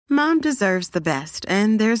Mom deserves the best,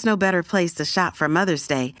 and there's no better place to shop for Mother's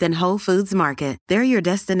Day than Whole Foods Market. They're your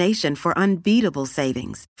destination for unbeatable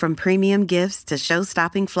savings, from premium gifts to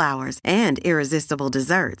show-stopping flowers and irresistible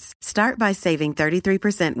desserts. Start by saving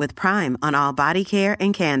 33% with Prime on all body care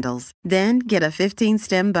and candles. Then get a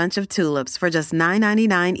 15-stem bunch of tulips for just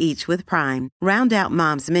 $9.99 each with Prime. Round out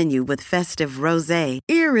Mom's menu with festive rosé,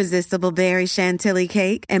 irresistible berry chantilly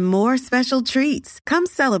cake, and more special treats. Come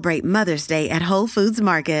celebrate Mother's Day at Whole Foods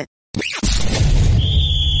Market.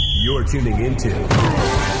 You're tuning into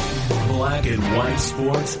Black and White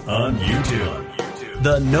Sports on YouTube.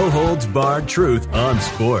 The no-holds-barred truth on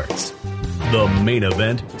sports. The main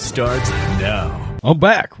event starts now. I'm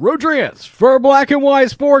back. Rodriguez for Black and White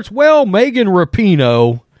Sports. Well, Megan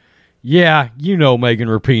Rapinoe. Yeah, you know Megan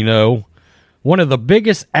Rapinoe. One of the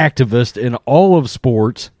biggest activists in all of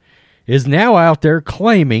sports is now out there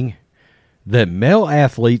claiming that male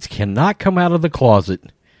athletes cannot come out of the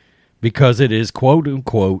closet because it is,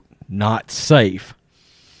 quote-unquote, not safe.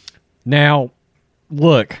 Now,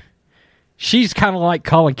 look, she's kind of like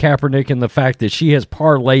Colin Kaepernick in the fact that she has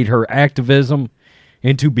parlayed her activism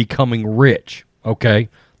into becoming rich, okay?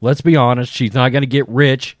 Let's be honest, she's not going to get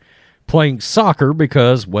rich playing soccer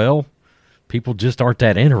because, well, people just aren't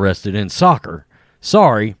that interested in soccer.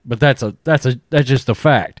 Sorry, but that's just a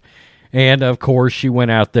fact. And, of course, she went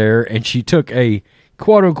out there and she took a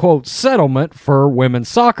quote-unquote settlement for women's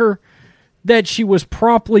soccer that she was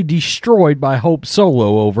promptly destroyed by Hope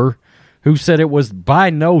Solo over, who said it was by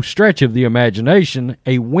no stretch of the imagination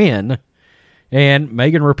a win. And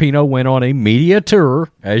Megan Rapinoe went on a media tour,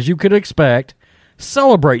 as you could expect,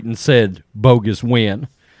 celebrating said bogus win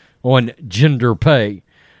on gender pay.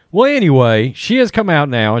 Well, anyway, she has come out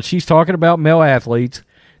now and she's talking about male athletes.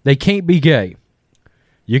 They can't be gay.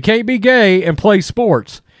 You can't be gay and play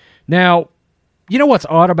sports. Now, you know what's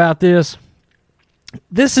odd about this?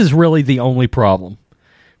 This is really the only problem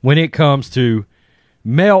when it comes to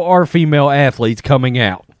male or female athletes coming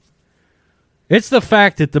out. It's the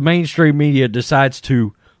fact that the mainstream media decides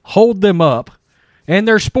to hold them up, and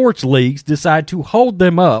their sports leagues decide to hold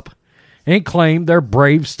them up and claim they're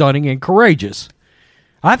brave, stunning, and courageous.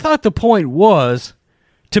 I thought the point was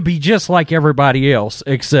to be just like everybody else,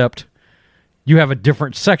 except you have a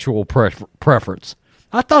different sexual preference.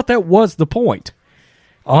 I thought that was the point.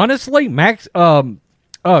 Honestly, Carl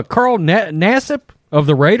Nassib of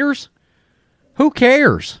the Raiders, who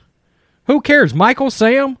cares? Who cares? Michael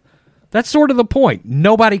Sam? That's sort of the point.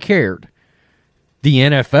 Nobody cared. The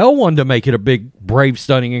NFL wanted to make it a big, brave,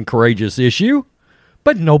 stunning, and courageous issue,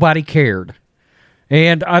 but nobody cared.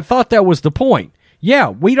 And I thought that was the point. Yeah,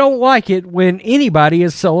 we don't like it when anybody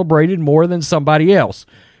is celebrated more than somebody else.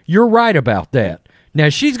 You're right about that. Now,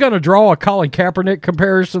 she's going to draw a Colin Kaepernick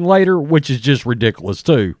comparison later, which is just ridiculous,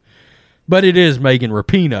 too. But it is Megan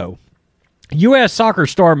Rapinoe. U.S. soccer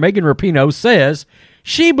star Megan Rapinoe says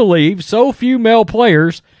she believes so few male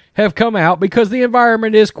players have come out because the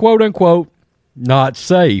environment is, quote-unquote, not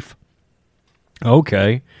safe.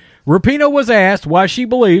 Okay. Rapinoe was asked why she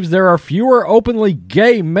believes there are fewer openly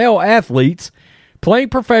gay male athletes playing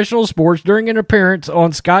professional sports during an appearance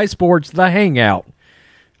on Sky Sports' The Hangout,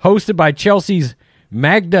 hosted by Chelsea's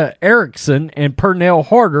Magda Eriksson and Pernell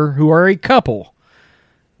Harder, who are a couple.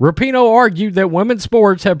 Rapinoe argued that women's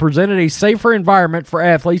sports have presented a safer environment for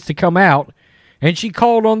athletes to come out, and she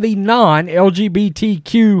called on the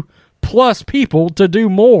non-LGBTQ plus people to do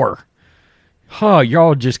more.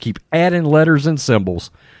 Y'all just keep adding letters and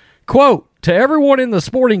symbols. Quote, to everyone in the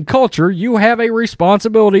sporting culture, you have a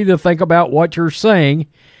responsibility to think about what you're saying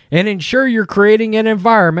and ensure you're creating an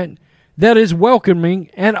environment that is welcoming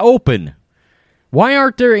and open. Why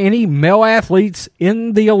aren't there any male athletes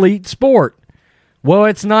in the elite sport? Well,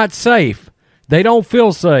 it's not safe. They don't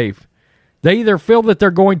feel safe. They either feel that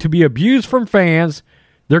they're going to be abused from fans,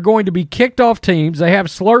 they're going to be kicked off teams, they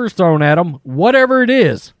have slurs thrown at them, whatever it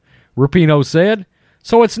is, Rapinoe said.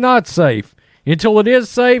 So it's not safe. Until it is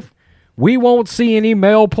safe, we won't see any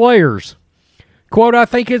male players. Quote, I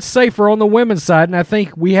think it's safer on the women's side, and I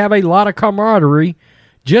think we have a lot of camaraderie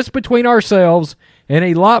just between ourselves and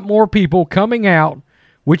a lot more people coming out,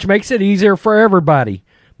 which makes it easier for everybody.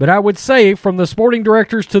 But I would say from the sporting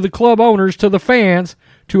directors to the club owners to the fans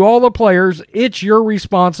to all the players, it's your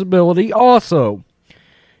responsibility also.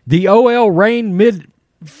 The OL Reign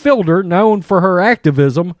midfielder, known for her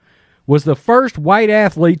activism, was the first white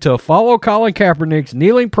athlete to follow Colin Kaepernick's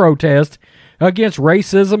kneeling protest against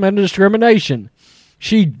racism and discrimination.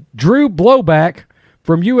 She drew blowback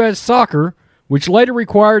from U.S. Soccer, which later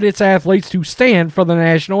required its athletes to stand for the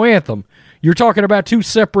national anthem. You're talking about two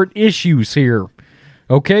separate issues here.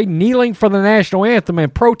 Okay, kneeling for the national anthem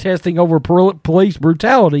and protesting over police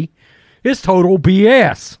brutality is total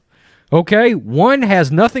BS. Okay, one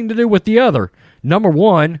has nothing to do with the other. Number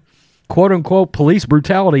one, quote-unquote police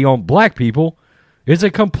brutality on black people is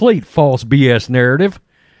a complete false BS narrative,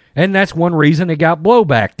 and that's one reason it got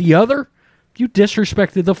blowback. The other, you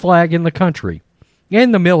disrespected the flag in the country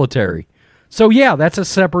and the military. So yeah, that's a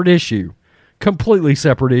separate issue. Completely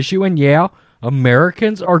separate issue, and yeah,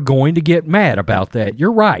 Americans are going to get mad about that.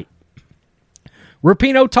 You're right.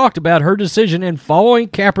 Rapinoe talked about her decision in following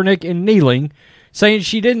Kaepernick and kneeling, saying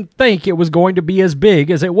she didn't think it was going to be as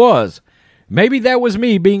big as it was. Maybe that was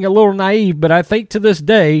me being a little naive, but I think to this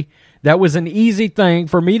day that was an easy thing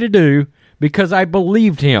for me to do because I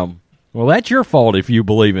believed him. Well, that's your fault if you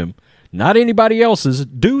believe him, not anybody else's.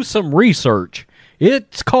 Do some research.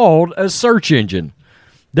 It's called a search engine.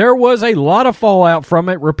 There was a lot of fallout from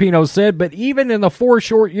it, Rapinoe said, but even in the 4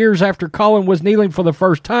 short years after Colin was kneeling for the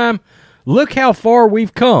first time, look how far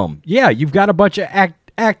we've come. Yeah, you've got a bunch of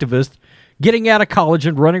activists getting out of college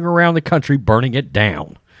and running around the country burning it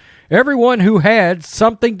down. Everyone who had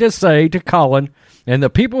something to say to Colin and the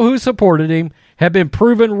people who supported him have been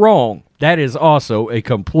proven wrong. That is also a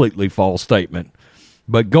completely false statement.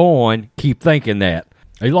 But go on, keep thinking that.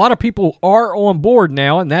 A lot of people are on board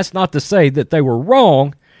now, and that's not to say that they were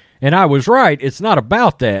wrong and I was right. It's not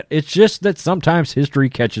about that. It's just that sometimes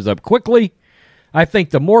history catches up quickly. I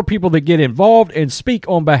think the more people that get involved and speak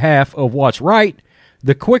on behalf of what's right,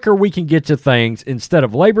 the quicker we can get to things instead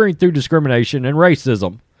of laboring through discrimination and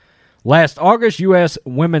racism. Last August, U.S.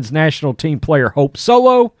 women's national team player Hope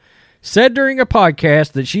Solo said during a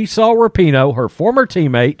podcast that she saw Rapinoe, her former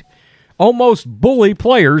teammate, almost bully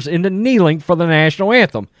players into kneeling for the national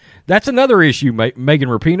anthem. That's another issue, Megan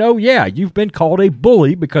Rapinoe. Yeah, you've been called a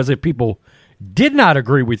bully because if people did not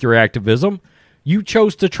agree with your activism, you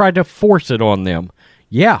chose to try to force it on them.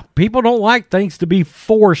 Yeah, people don't like things to be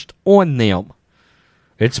forced on them.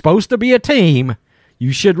 It's supposed to be a team.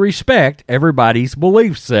 You should respect everybody's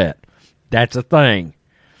belief set. That's a thing.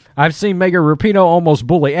 I've seen Megan Rapinoe almost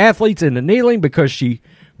bully athletes into kneeling because she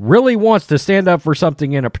really wants to stand up for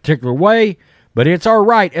something in a particular way, but it's our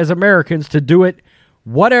right as Americans to do it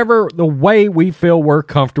whatever the way we feel we're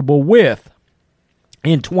comfortable with.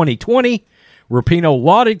 In 2020, Rapinoe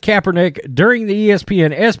lauded Kaepernick during the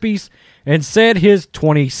ESPN ESPYs and said his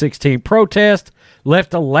 2016 protest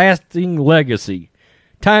left a lasting legacy.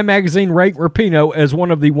 Time magazine ranked Rapinoe as one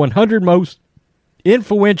of the 100 most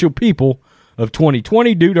influential people of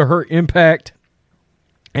 2020 due to her impact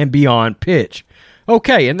and beyond pitch.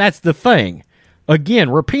 Okay, and that's the thing. Again,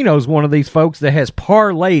 Rapinoe's one of these folks that has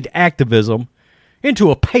parlayed activism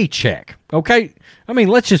into a paycheck. Okay? I mean,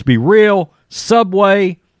 let's just be real.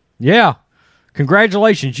 Subway, yeah.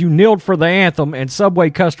 Congratulations, you kneeled for the anthem, and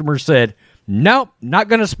Subway customers said, nope, not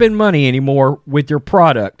going to spend money anymore with your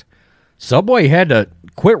product. Subway had to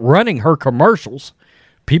quit running her commercials.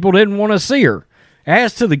 People didn't want to see her.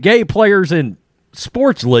 As to the gay players in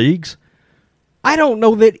sports leagues, I don't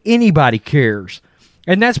know that anybody cares.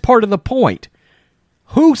 And that's part of the point.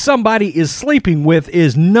 Who somebody is sleeping with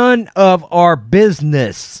is none of our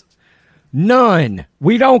business. None.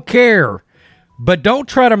 We don't care. But don't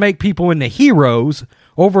try to make people into heroes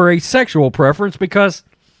over a sexual preference because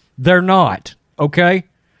they're not. Okay?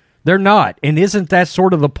 They're not. And isn't that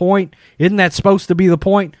sort of the point? Isn't that supposed to be the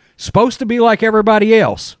point? Supposed to be like everybody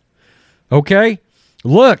else. Okay?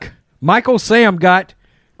 Look, Michael Sam got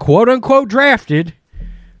quote-unquote drafted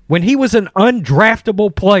when he was an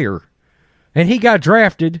undraftable player. And he got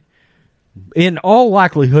drafted in all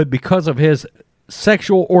likelihood because of his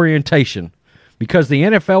sexual orientation. Because the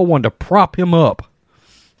NFL wanted to prop him up.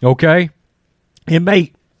 Okay? And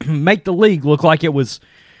make the league look like it was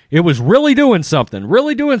really doing something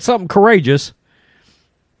courageous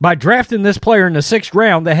by drafting this player in the 6th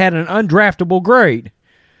round that had an undraftable grade.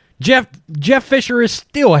 Jeff Fisher is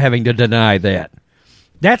still having to deny that.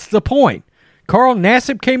 That's the point. Carl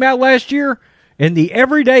Nassib came out last year, and the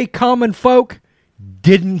everyday common folk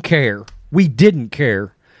didn't care. We didn't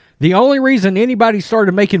care. The only reason anybody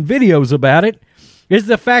started making videos about it is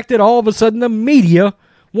the fact that all of a sudden the media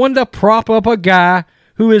wanted to prop up a guy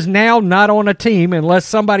who is now not on a team unless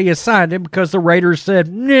somebody assigned him because the Raiders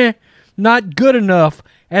said, nah, not good enough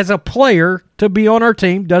as a player to be on our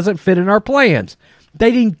team, doesn't fit in our plans.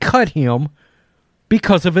 They didn't cut him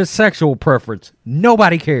because of his sexual preference.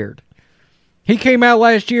 Nobody cared. He came out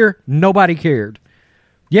last year, nobody cared.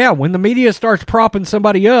 Yeah, when the media starts propping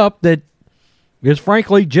somebody up that is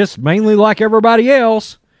frankly just mainly like everybody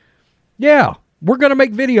else, yeah, we're going to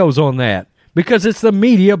make videos on that because it's the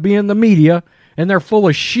media being the media and they're full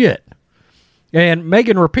of shit. And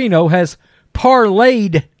Megan Rapinoe has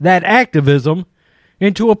parlayed that activism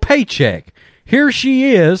into a paycheck. Here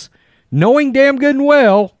she is, knowing damn good and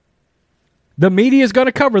well the media is going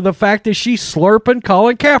to cover the fact that she's slurping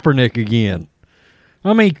Colin Kaepernick again.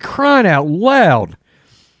 I mean, crying out loud.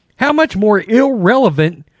 How much more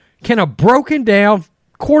irrelevant can a broken down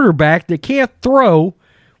quarterback that can't throw,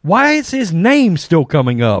 why is his name still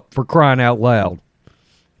coming up, for crying out loud?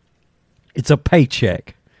 It's a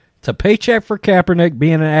paycheck. It's a paycheck for Kaepernick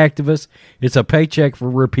being an activist. It's a paycheck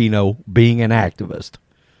for Rapinoe being an activist.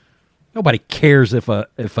 Nobody cares if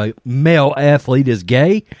a male athlete is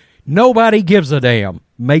gay. Nobody gives a damn.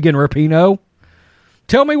 Megan Rapinoe.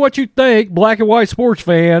 Tell me what you think, black and white sports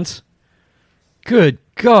fans. Good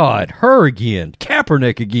God, her again.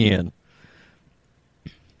 Kaepernick again.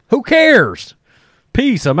 Who cares?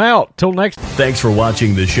 Peace, I'm out. Till next. Thanks for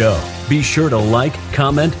watching the show. Be sure to like,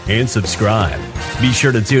 comment, and subscribe. Be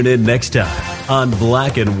sure to tune in next time on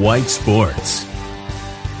Black and White Sports.